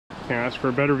Can't ask for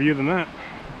a better view than that.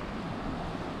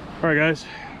 All right, guys,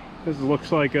 this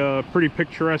looks like a pretty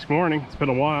picturesque morning. It's been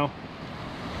a while.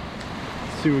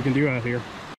 Let's see what we can do out here.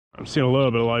 I'm seeing a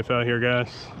little bit of life out here,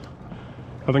 guys.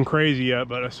 Nothing crazy yet,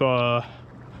 but I saw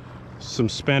some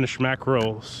Spanish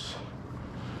mackerels.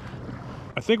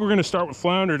 I think we're gonna start with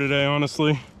flounder today,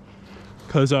 honestly,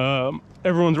 because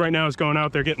everyone's right now is going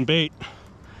out there getting bait,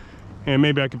 and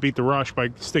maybe I could beat the rush by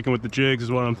sticking with the jigs is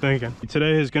what I'm thinking.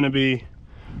 Today is gonna be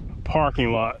a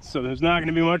parking lot, so there's not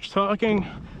gonna be much talking.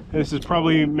 This is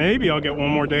probably, maybe I'll get one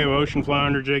more day of ocean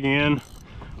flounder jigging in.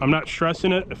 I'm not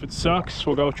stressing it. If it sucks,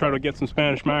 we'll go try to get some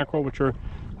Spanish mackerel, which are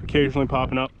occasionally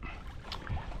popping up.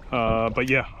 But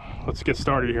yeah, let's get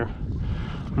started here.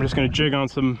 I'm just gonna jig on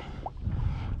some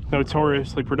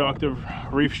notoriously productive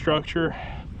reef structure,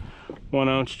 1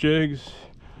 ounce jigs.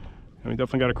 And we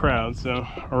definitely got a crowd, so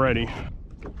already.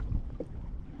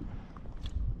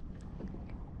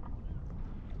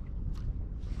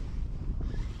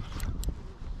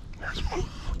 There's one.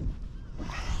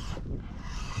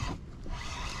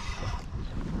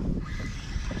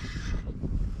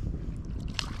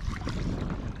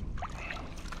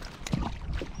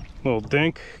 Little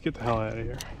dink, get the hell out of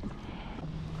here.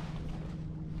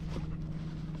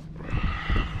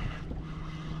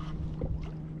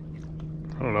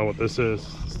 I don't know what this is.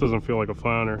 This doesn't feel like a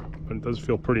flounder, but it does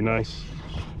feel pretty nice.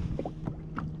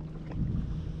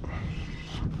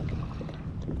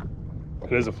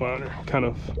 It is a flounder. Kind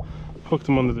of hooked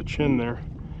him under the chin there.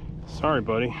 Sorry,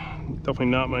 buddy. Definitely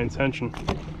not my intention.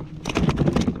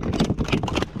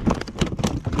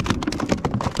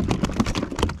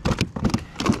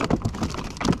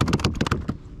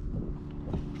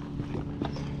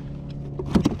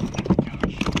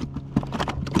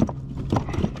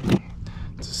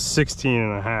 It's a 16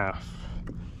 and a half.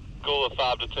 Cool, a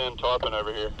 5 to 10 tarpon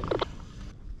over here.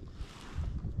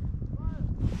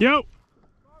 Yo!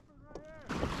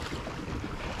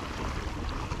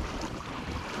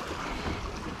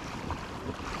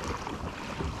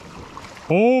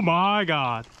 Oh my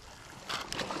God.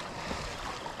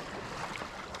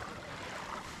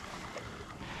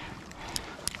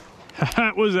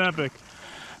 That was epic.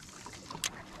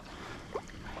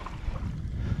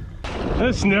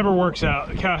 This never works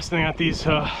out, casting at these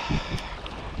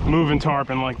moving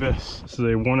tarpon like this. This is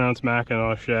a 1 ounce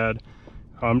Mackinaw shad.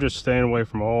 I'm just staying away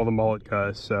from all the mullet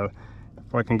guys, so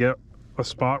if I can get a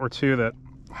spot or two that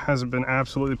hasn't been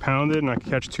absolutely pounded and I can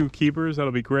catch 2 keepers,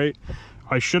 that'll be great.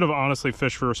 I should have honestly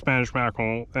fished for a Spanish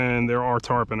mackerel, and there are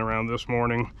tarpon around this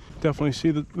morning. Definitely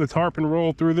see the tarpon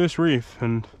roll through this reef,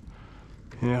 and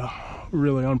yeah,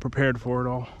 really unprepared for it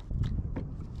all.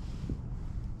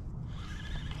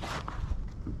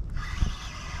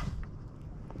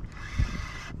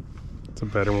 It's a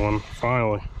better one,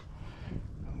 finally.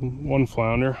 1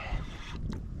 flounder.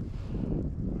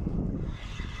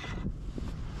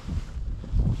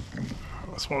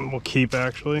 This one we'll keep,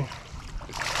 actually.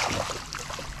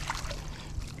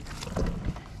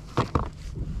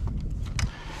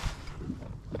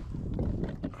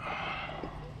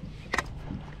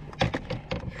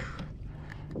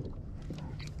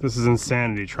 This is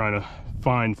insanity trying to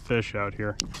find fish out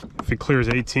here. If he clears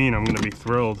 18, I'm gonna be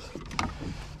thrilled.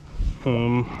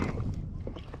 I'm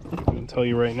gonna tell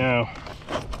you right now,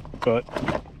 but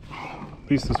at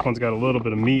least this one's got a little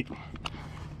bit of meat.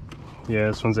 Yeah,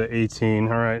 this one's at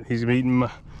 18. All right, he's eating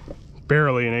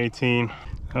barely an 18.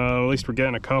 At least we're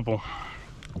getting a couple.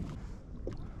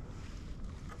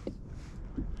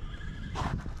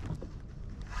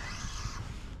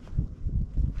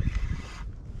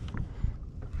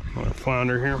 Another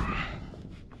flounder here.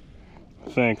 I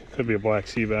think it could be a black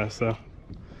sea bass though.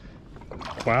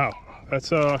 Wow, that's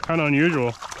kind of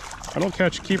unusual. I don't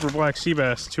catch keeper black sea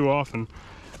bass too often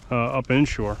up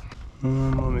inshore. Let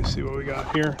me see what we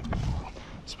got here.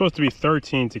 It's supposed to be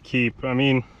 13 to keep. I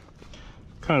mean,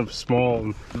 kind of small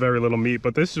and very little meat,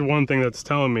 but this is one thing that's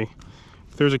telling me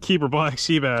if there's a keeper black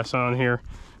sea bass on here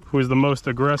who is the most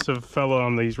aggressive fellow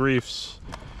on these reefs,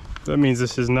 that means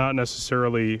this is not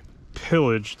necessarily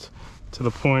pillaged to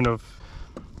the point of,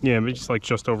 yeah, it's like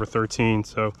just over 13.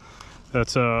 So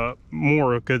that's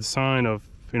more a good sign of,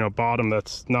 you know, bottom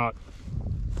that's not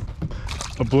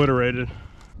obliterated.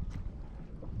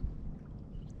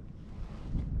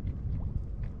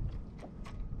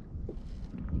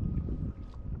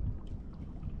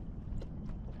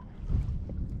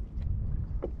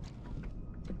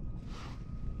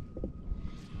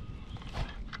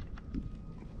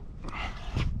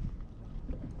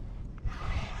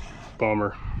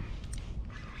 Bummer.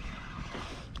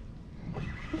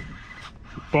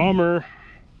 Bummer.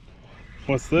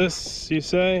 What's this, you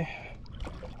say?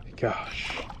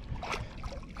 Gosh.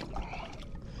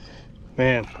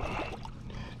 Man,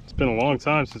 it's been a long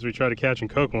time since we tried to catch and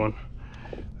cook one.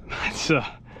 It's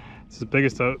the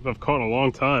biggest I've caught in a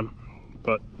long time,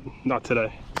 but not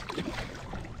today.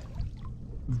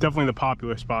 Definitely the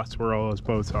popular spots where all those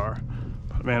boats are.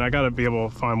 But man, I gotta be able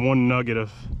to find one nugget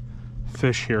of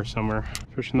fish here somewhere.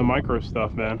 Fishing the micro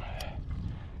stuff, man.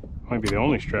 Might be the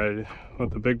only strategy.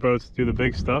 Let the big boats do the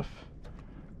big stuff.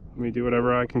 Let me do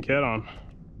whatever I can get on.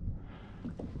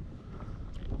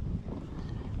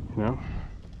 You know?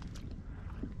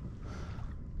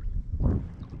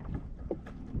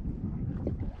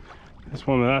 This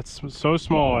one, that's so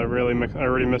small, I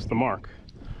already missed the mark.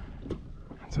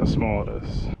 That's how small it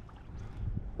is.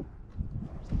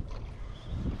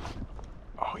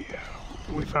 Oh yeah,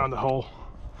 we found the hole.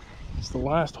 It's the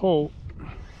last hole.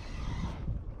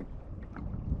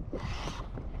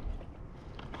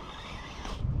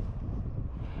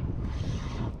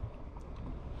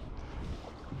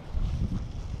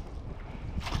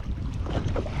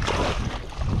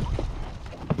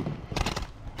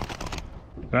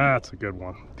 That's a good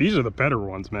one. These are the better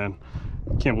ones, man.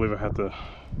 Can't believe I had to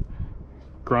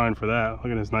grind for that.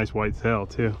 Look at his nice white tail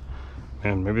too.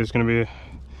 And maybe there's gonna be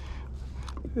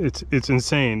it's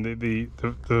insane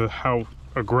the how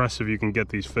aggressive you can get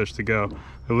these fish to go.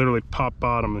 They literally popped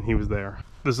bottom and he was there.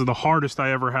 This is the hardest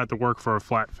I ever had to work for a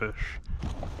flatfish.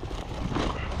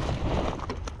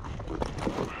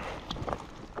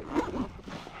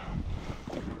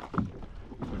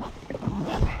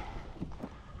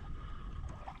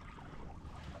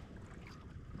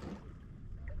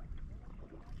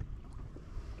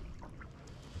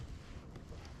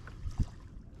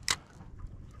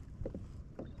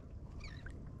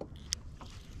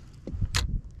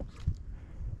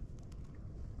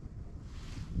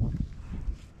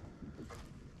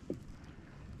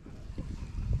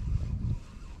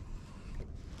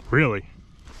 Really?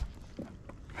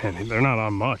 Man, they're not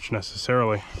on much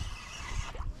necessarily.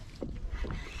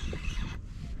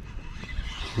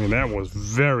 I mean, that was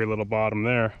very little bottom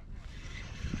there.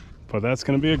 But that's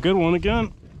gonna be a good one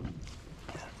again.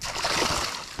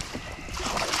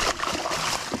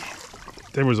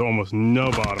 There was almost no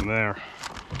bottom there.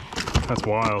 That's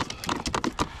wild.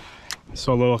 I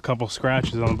saw a couple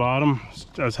scratches on the bottom.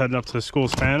 I was heading up to school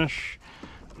Spanish.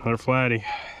 Another flatty.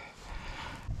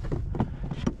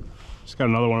 Just got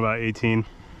another one about 18.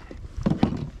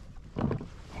 Oh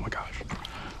my gosh.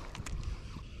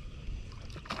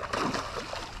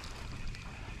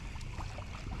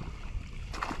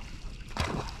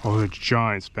 Oh, they're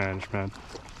giant Spanish, man.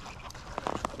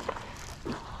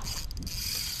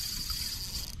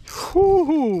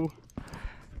 Whoo!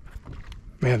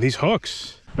 Man, these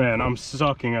hooks. Man, I'm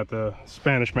sucking at the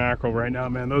Spanish mackerel right now,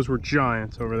 man. Those were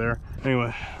giants over there.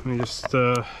 Anyway, let me just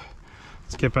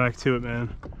let's get back to it,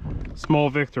 man. Small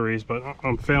victories, but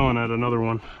I'm failing at another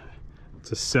one.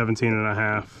 It's a 17 and a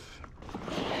half.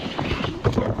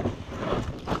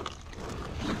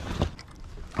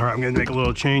 All right, I'm gonna make a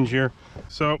little change here.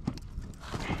 So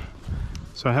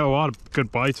I had a lot of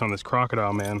good bites on this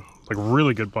crocodile, man. Like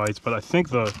really good bites, but I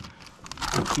think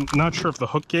I'm not sure if the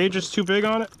hook gauge is too big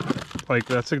on it. Like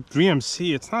that's a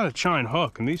VMC, it's not a giant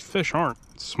hook, and these fish aren't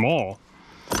small.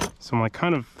 So I'm like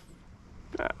kind of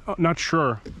not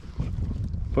sure.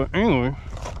 But anyway,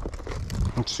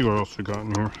 let's see what else we got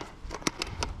in here.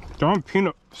 They're on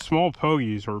small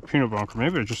pogies or peanut bunker.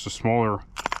 Maybe it's just a smaller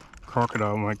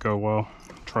crocodile might go well.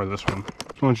 Try this one.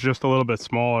 This one's just a little bit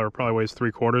smaller, probably weighs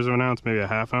 3/4 of an ounce, maybe a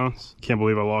 ½ ounce. Can't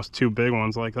believe I lost two big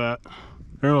ones like that.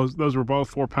 Those were both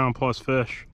 4-pound plus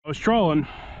fish. I was trolling,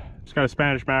 just got a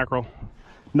Spanish mackerel.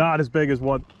 Not as big as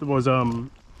what was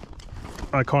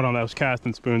I caught on those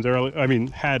casting spoons early. I mean,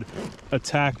 had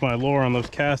attacked my lure on those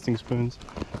casting spoons.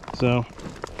 So,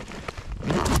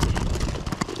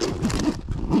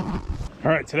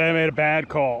 all right, today I made a bad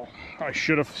call. I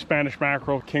should have Spanish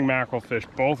mackerel, king mackerel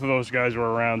fished. Both of those guys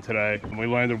were around today. We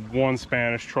landed one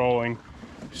Spanish trolling.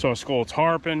 Saw a school of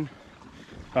tarpon.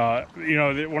 You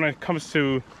know, when it comes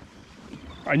to,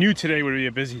 I knew today would be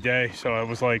a busy day, so I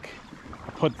was like, I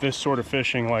put this sort of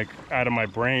fishing like out of my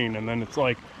brain, and then it's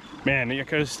like, man, you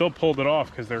could have still pulled it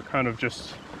off because they're kind of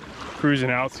just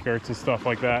cruising outskirts and stuff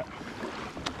like that.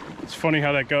 It's funny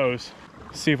how that goes.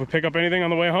 See if we pick up anything on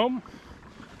the way home.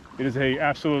 It is a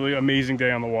absolutely amazing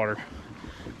day on the water,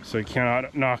 so you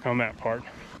cannot knock on that part.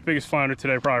 Biggest flounder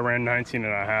today probably ran 19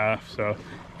 and a half, so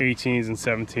 18s and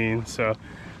 17s. So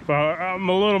but I'm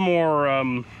a little more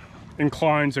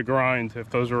inclined to grind if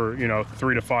those were, you know,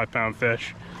 3 to 5 pound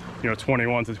fish. You know,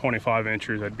 21 to 25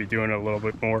 inches, I'd be doing it a little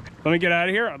bit more. Let me get out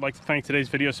of here. I'd like to thank today's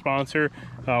video sponsor,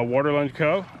 Waterland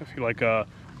Co. If you like a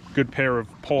good pair of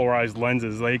polarized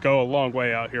lenses, they go a long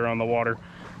way out here on the water.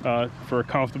 for a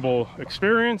comfortable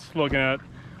experience, looking at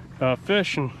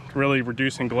fish and really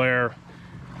reducing glare,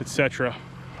 etc.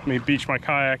 Let me beach my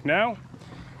kayak now,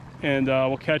 and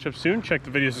we'll catch up soon. Check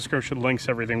the video description, links,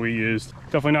 everything we used.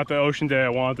 Definitely not the ocean day I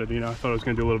wanted, you know, I thought I was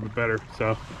gonna do a little bit better.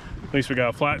 So at least we got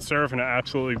a flat surf and an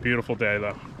absolutely beautiful day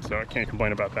though. So I can't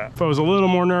complain about that. If I was a little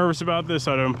more nervous about this,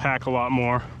 I'd unpack a lot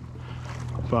more,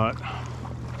 but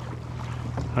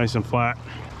nice and flat.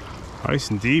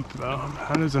 Nice and deep though.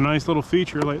 That is a nice little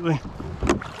feature lately.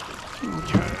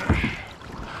 Okay.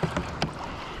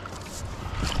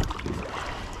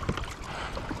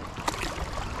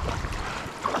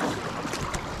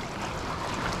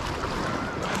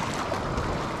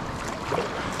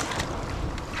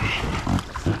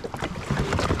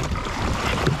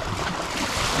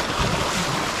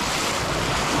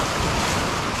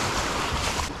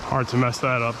 Hard to mess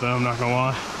that up though, I'm not gonna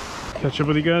lie. Catch up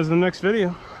with you guys in the next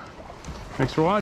video. Thanks for watching.